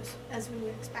stability as we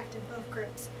would expect in both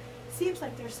groups, it seems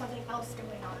like there's something else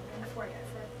going on in the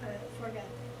foregut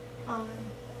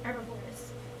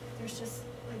herbivores. There's just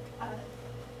like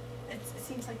it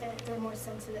seems like they're more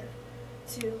sensitive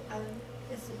to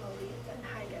instability than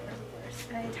hindgut herbivores.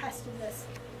 And I tested this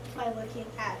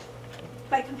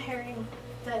by comparing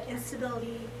the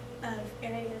instability of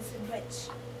areas in which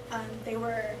they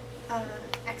were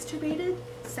exturbated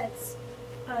since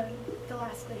the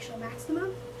last glacial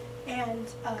maximum, and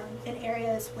in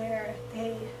areas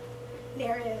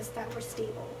that were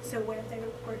stable, so where they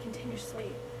were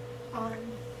continuously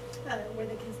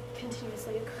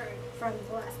continuously occurred from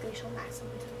the last glacial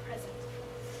maximum to the present.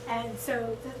 And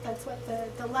so that's what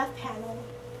the left panel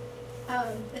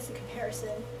is a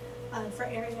comparison for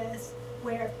areas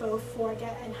where both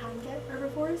foregut and hindgut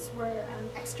herbivores were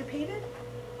extirpated,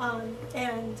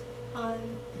 And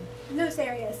in those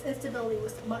areas, instability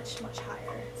was much, much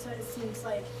higher. So it seems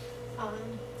like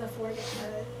the foreget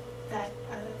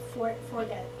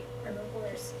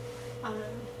herbivores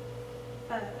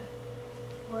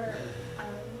were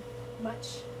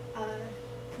much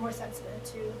more sensitive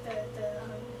to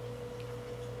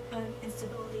the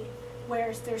instability,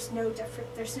 whereas there's no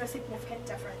significant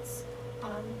difference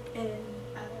in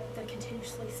the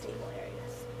continuously stable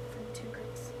areas from the two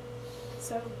groups.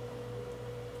 So,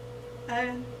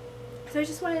 so I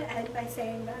just wanted to end by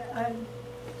saying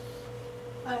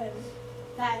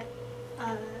that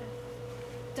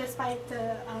despite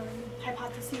the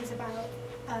hypotheses about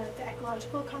the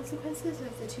ecological consequences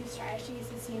of the two strategies,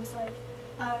 it seems like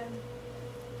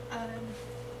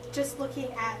just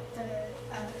looking at the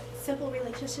simple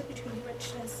relationship between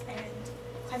richness and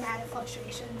climatic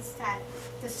fluctuations, that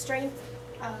the strength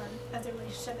of the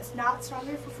relationship is not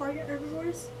stronger for foreget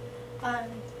herbivores,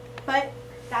 but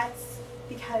that's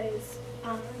because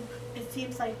it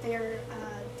seems like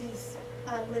these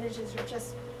lineages are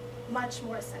just much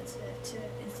more sensitive to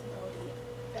instability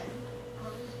than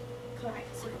climatic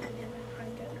and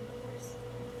ungoat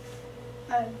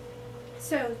herbivores.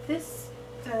 So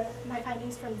my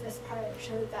findings from this part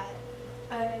showed that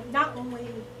not only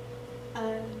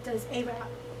does a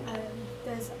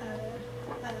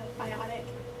biotic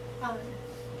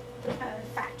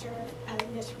factor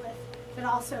niche width, but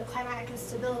also climatic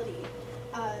instability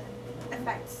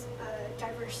affects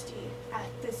diversity at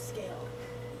this scale.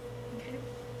 Okay.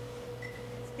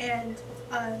 And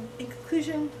in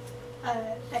conclusion,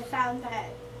 I found that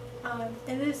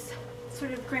in this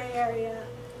sort of gray area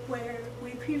where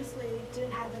we previously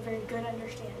didn't have a very good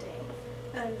understanding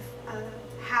of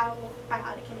how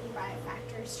biotic and abiotic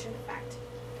factors should affect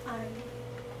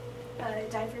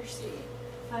diversity,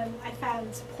 I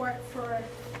found support for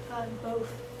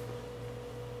both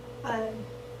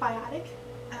biotic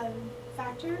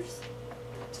factors,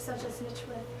 such as niche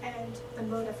width and the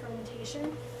mode of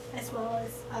fermentation, as well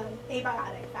as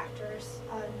abiotic factors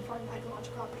in form of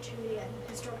ecological opportunity and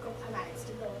historical climatic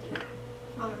stability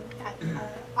that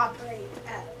operate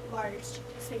at large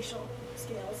spatial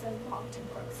scales and long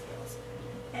temporal scales.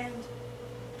 And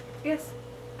I guess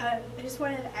I just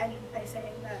wanted to end by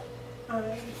saying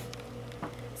that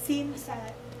seems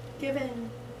that given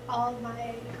all of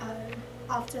my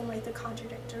often like the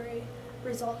contradictory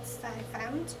results that I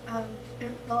found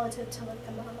relative to like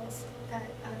the models that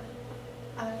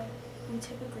we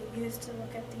typically use to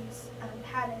look at these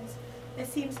patterns, it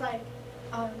seems like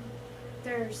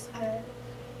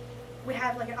we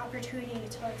have like an opportunity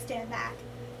to like stand back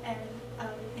and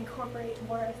incorporate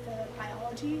more of the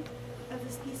biology of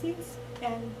the species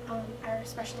and our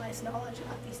specialized knowledge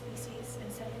about these species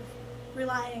instead of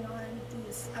relying on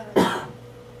these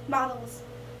models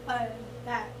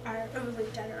that are overly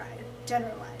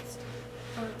generalized.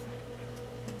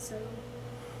 And so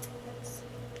that's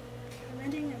I'm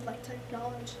ending. I'd like to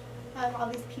acknowledge all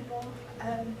these people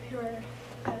who are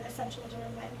essential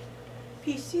during my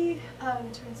PhD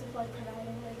in terms of like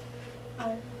providing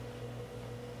like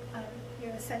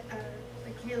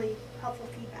really helpful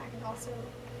feedback and also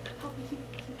helping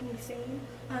keep me sane.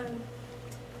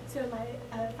 So my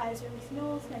advisor, Ms.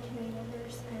 Knowles, my community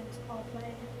members, and all of my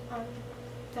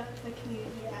the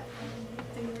community at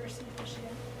the University of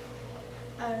Michigan,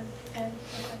 and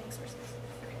my funding sources.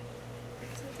 Okay.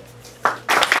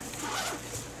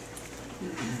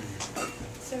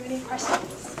 So any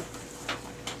questions?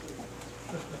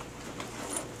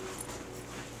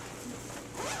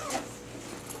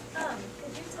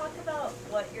 Could you talk about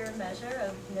what your measure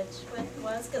of niche width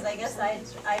was? Because I guess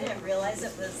I didn't realize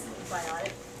it was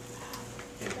biotic.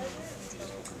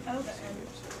 Okay.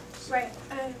 Right.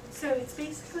 So it's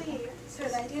basically, so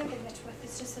the idea of a niche width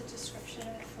is just a description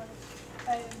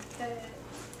of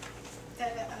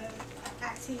the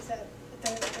axes of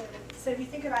so if you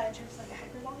think about it in terms of like a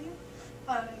hypervolume,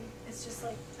 it's just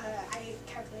like I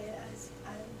calculate it as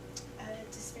a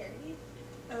disparity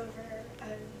over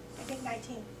I think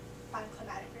 19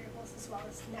 bioclimatic variables as well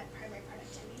as net primary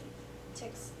productivity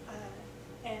ticks,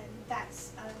 and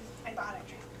that's abiotic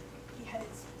trap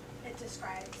because it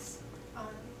describes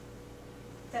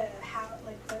the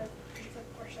particular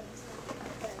portions of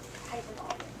the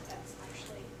hypervolume that's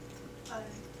actually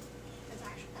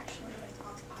like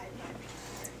occupied by a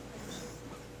particular condition.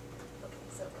 Okay,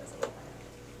 so it was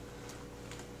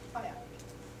Biotic.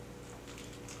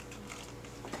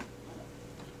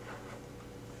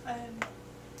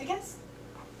 I guess.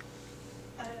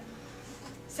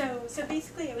 So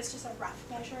basically, it was just a rough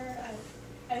measure of.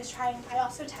 I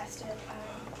also tested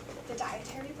the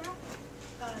dietary breath,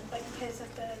 but because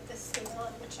of the scale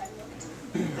at which I looked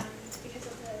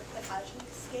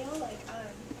scale, like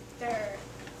the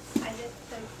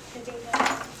data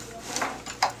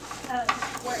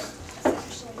weren't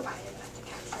essentially wide enough to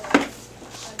capture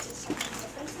distinct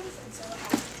differences, and so it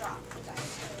had to drop the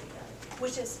dietary,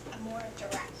 which is a more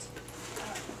direct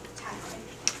test and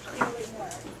clearly more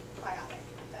biotic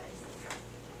than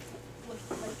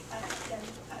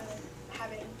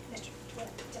having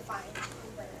defined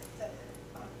over the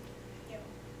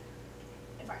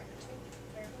environmental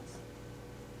variables.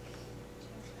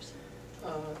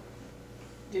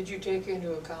 Did you take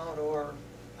into account, or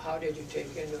how did you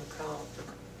take into account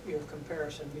your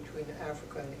comparison between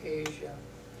Africa and Asia,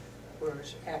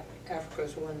 whereas Africa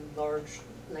is one large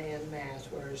land mass,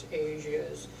 whereas Asia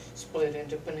is split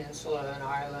into peninsula and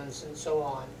islands and so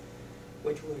on,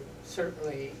 which would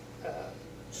certainly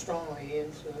strongly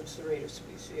influence the rate of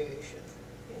speciation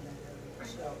in that area.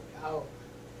 So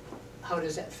how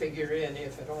does that figure in,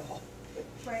 if at all?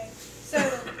 Right. So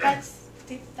that's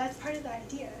part of the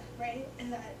idea, right?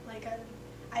 And that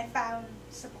I found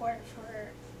support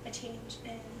for a change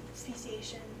in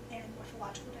speciation and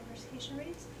morphological diversification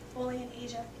rates only in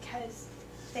Asia because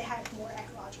they had more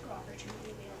ecological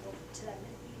opportunity available to them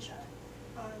in Asia,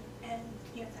 and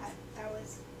that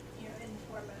was in the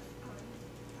form of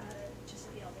just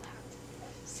available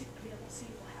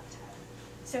suitable habitat.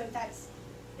 So that's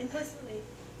implicitly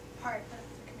part of the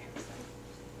comparison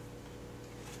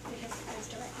because it was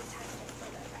directly tested for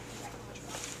the effect of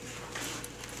ecological opportunity.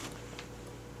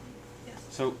 Yes.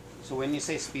 So when you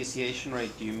say speciation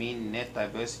rate, do you mean net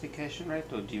diversification rate,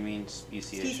 or do you mean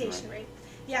speciation rate?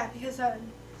 Yeah, because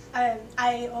I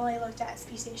only looked at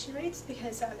speciation rates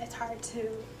because it's hard to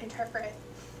interpret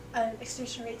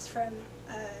extinction rates from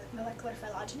molecular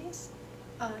phylogenies,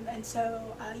 and so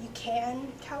you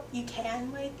can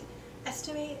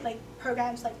estimate,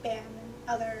 programs like BAM and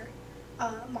other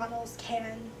models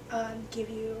can give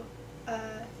you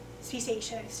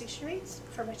speciation and extinction rates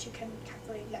from which you can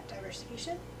calculate net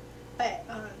diversification. But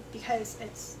because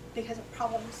of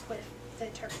problems with the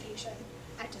interpretation,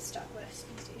 I just stuck with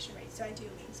speciation rates. So I do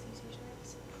mean speciation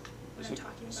rates when I'm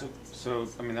talking about these. So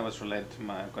I mean, that was related to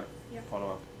my. I've got Yeah. a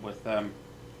follow up with.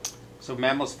 So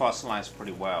mammals fossilize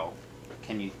pretty well.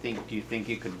 Do you think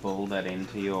you could build that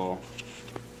into your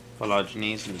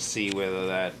phylogenies and see whether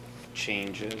that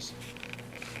changes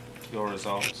your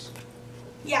results?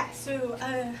 Yeah, so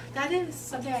that is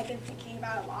something I've been thinking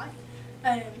about a lot,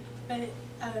 but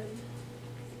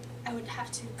I would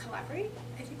have to collaborate,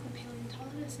 I think, with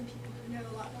paleontologists and people who know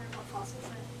a lot more about fossils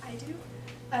than I do.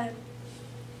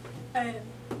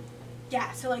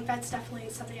 Yeah, so that's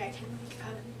definitely something I can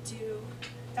do.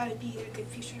 That would be a good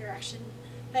future direction.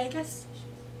 But I guess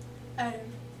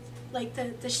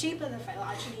the shape of the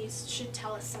phylogenies should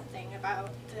tell us something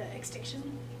about the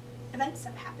extinction events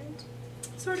that happened,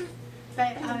 sort of.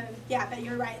 But yeah, but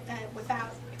you're right that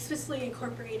without explicitly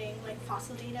incorporating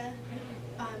fossil data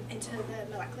into the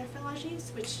molecular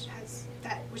phylogenies, which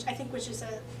is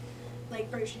a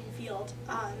burgeoning field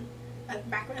of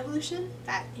macroevolution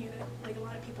that a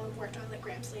lot of people have worked on, like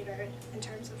Graham Slater, in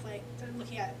terms of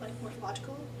looking at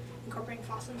morphological, incorporating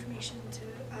fossil information into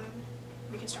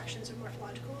reconstructions of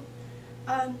morphological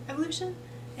evolution.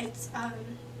 It's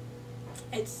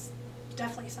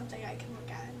definitely something I can look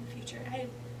at in the future.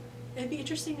 It'd be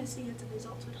interesting to see if the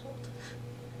results would hold.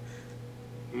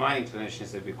 My inclination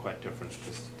is they'd be quite different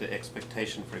because the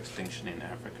expectation for extinction in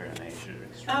Africa and Asia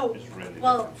is really different.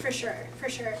 For sure.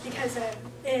 Because I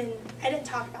didn't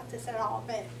talk about this at all,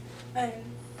 but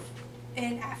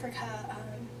in Africa,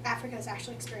 Africa has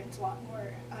actually experienced a lot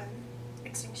more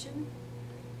extinction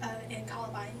in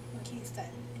colobine monkeys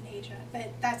than in Asia.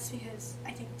 But that's because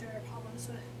I think there are problems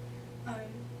with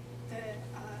the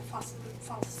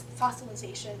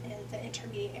fossilization in the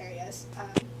intermediate areas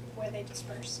where they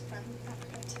disperse from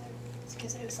Africa to,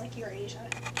 because it was Eurasia.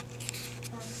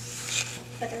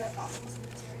 But there are fossils in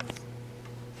those areas.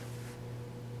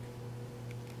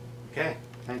 Okay,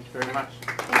 thank you very much.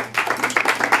 Thank you.